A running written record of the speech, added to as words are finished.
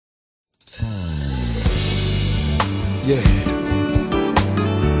Yeah.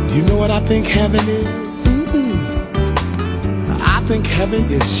 You know what I think heaven is? I think heaven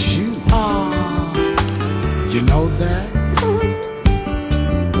is you. You know that?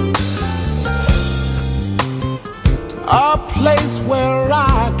 A place where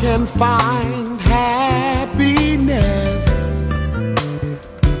I can find happiness.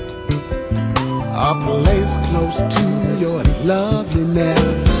 A place close to your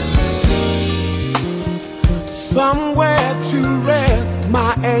loveliness. Somewhere to rest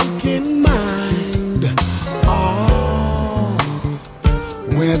my aching mind. Oh,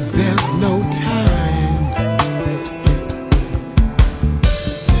 where there's no time.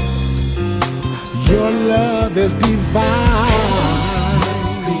 Your love is divine. It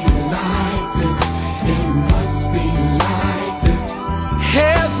must be like this. It must be like this.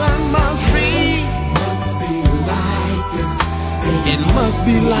 Heaven must be like this. It must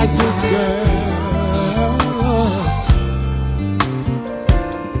be like this, girl.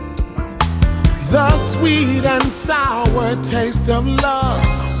 The sweet and sour taste of love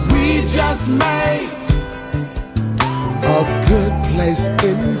we just made. A good place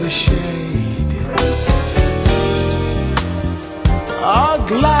in the shade. A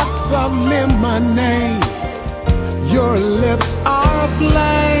glass of lemonade. Your lips are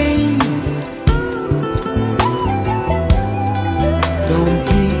aflame. Don't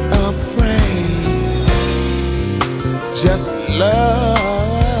be afraid. Just love.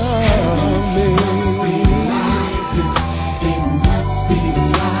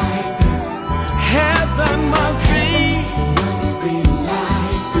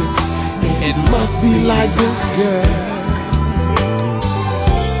 Must be like this, girl.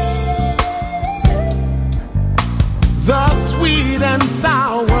 The sweet and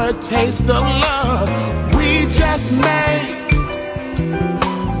sour taste of love we just made.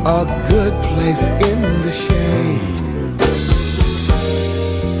 A good place in the shade.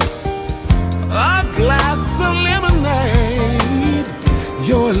 A glass of lemonade.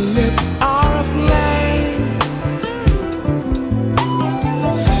 Your lips are aflame.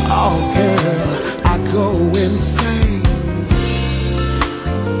 Oh, girl, I go insane.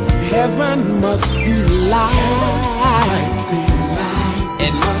 Heaven must be like.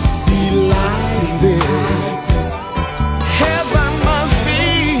 It must be like this. Heaven must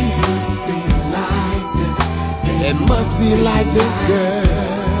be like this. It must be like this, girl.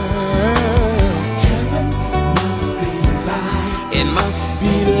 Heaven must be like. It must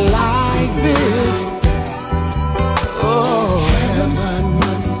be like this. Oh, heaven.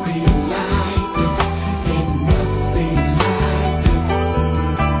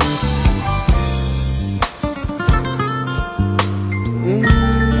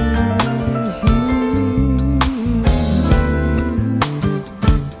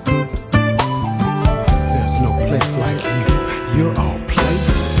 You're all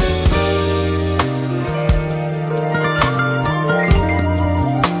places.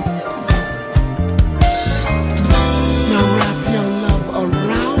 Now wrap your love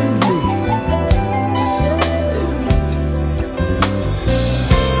around me.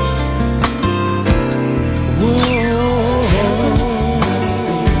 Whoa,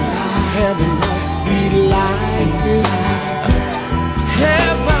 heaven must be like this.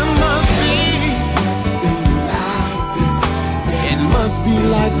 Heaven must be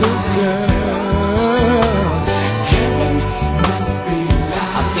like this, girl. Heaven must be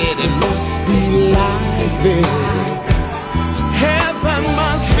like. I said it must be like this. Heaven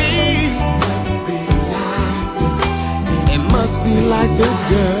must be like this. It must be like this,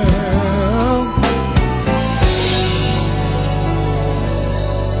 girl.